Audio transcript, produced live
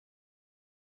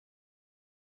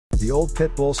the old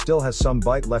Pitbull still has some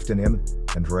bite left in him.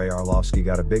 Andrei Arlovski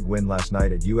got a big win last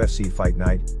night at UFC Fight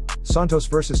Night. Santos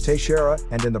vs Teixeira,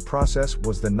 and in the process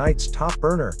was the night's top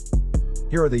earner.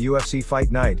 Here are the UFC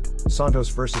Fight Night, Santos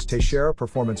vs Teixeira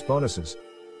performance bonuses.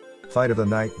 Fight of the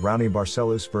night, Raoni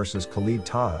Barcelos vs Khalid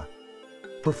Taha.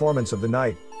 Performance of the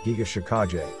night, Giga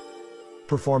Shikaje.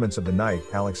 Performance of the night,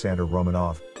 Alexander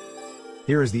Romanov.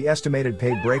 Here is the estimated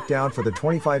pay breakdown for the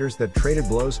 20 fighters that traded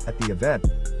blows at the event.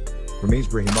 Ramiz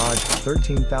Brahimaj,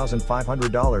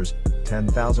 $13,500,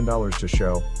 $10,000 to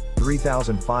show,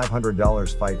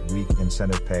 $3,500 fight week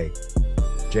incentive pay.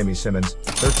 Jamie Simmons,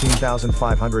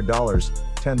 $13,500,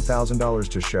 $10,000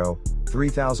 to show,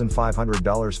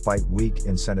 $3,500 fight week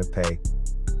incentive pay.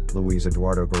 Luis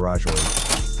Eduardo Garajoli,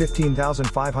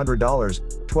 $15,500,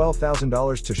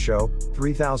 $12,000 to show,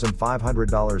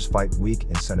 $3,500 fight week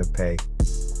incentive pay.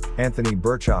 Anthony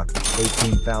Burchak,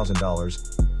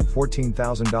 $18,000,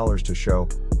 $14,000 to show,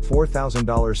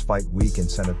 $4,000 fight week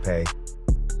incentive pay.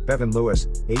 Bevan Lewis,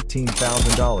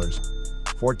 $18,000,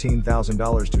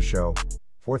 $14,000 to show,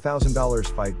 $4,000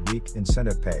 fight week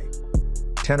incentive pay.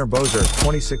 Tanner Boser,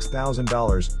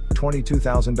 $26,000,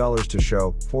 $22,000 to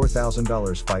show,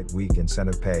 $4,000 fight week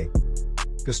incentive pay.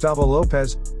 Gustavo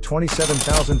Lopez,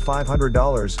 $27,500,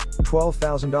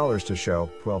 $12,000 to show,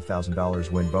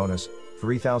 $12,000 win bonus,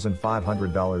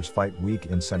 $3,500 fight week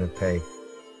incentive pay.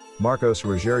 Marcos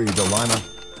Rogério de Lima,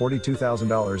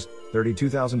 $42,000,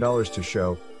 $32,000 to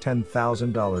show,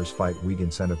 $10,000 fight week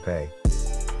incentive pay.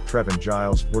 Trevin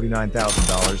Giles,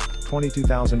 $49,000,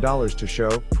 $22,000 to show,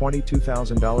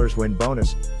 $22,000 win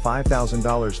bonus,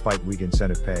 $5,000 fight week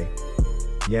incentive pay.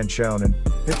 Yan Xiaonan,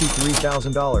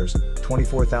 $53,000,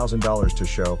 $24,000 to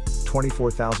show,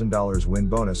 $24,000 win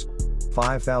bonus,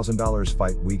 $5,000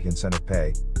 fight week incentive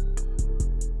pay.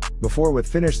 Before we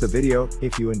finish the video,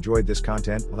 if you enjoyed this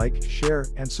content, like, share,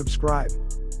 and subscribe.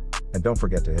 And don't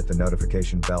forget to hit the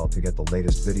notification bell to get the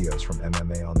latest videos from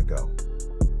MMA on the go.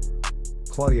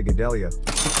 Claudia Gadelha,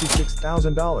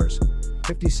 $66,000,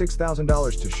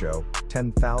 $56,000 to show,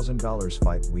 $10,000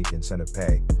 fight week incentive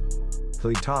pay.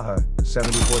 Khalid Taha,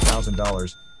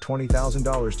 $74,000,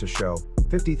 $20,000 to show,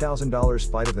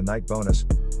 $50,000 fight of the night bonus,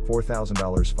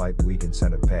 $4,000 fight week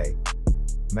incentive pay.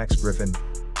 Max Griffin,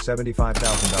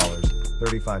 $75,000,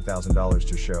 $35,000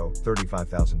 to show,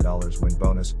 $35,000 win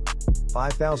bonus,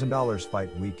 $5,000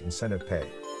 fight week incentive pay.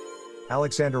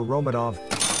 Alexander Romanov,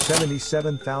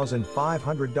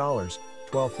 $77,500,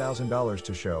 $12,000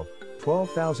 to show,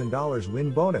 $12,000 win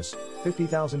bonus,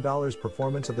 $50,000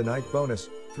 performance of the night bonus,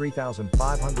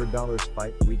 $3,500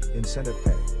 fight week incentive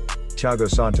pay. Thiago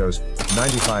Santos,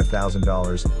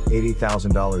 $95,000,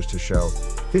 $80,000 to show,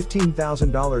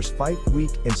 $15,000 fight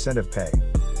week incentive pay.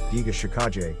 Giga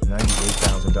Shikaje,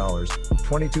 $98,000,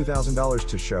 $22,000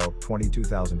 to show,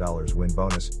 $22,000 win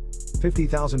bonus,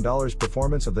 $50,000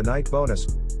 performance of the night bonus,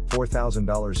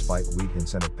 $4,000 fight week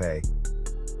incentive pay.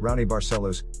 Raoni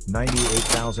Barcelos,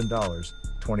 $98,000,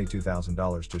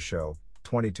 $22,000 to show,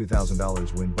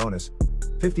 $22,000 win bonus,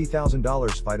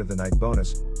 $50,000 fight of the night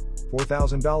bonus,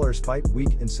 $4,000 fight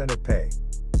week incentive pay.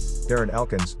 Darren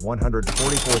Elkins,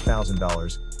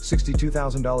 $144,000,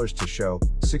 $62,000 to show,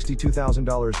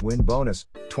 $62,000 win bonus,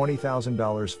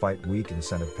 $20,000 fight week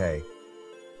incentive pay.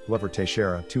 Glover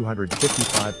Teixeira,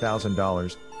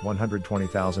 $255,000,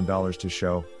 $120,000 to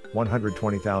show,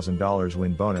 $120,000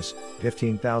 win bonus,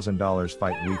 $15,000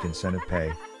 fight week incentive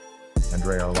pay.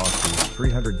 Andrei Arlovski,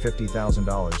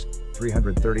 $350,000,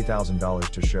 $330,000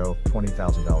 to show,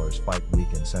 $20,000 fight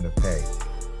week incentive pay.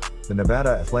 The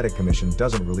Nevada Athletic Commission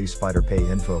doesn't release fighter pay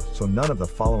info, so none of the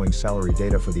following salary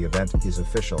data for the event is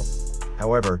official.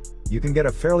 However, you can get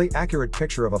a fairly accurate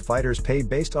picture of a fighter's pay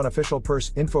based on official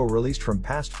purse info released from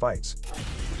past fights.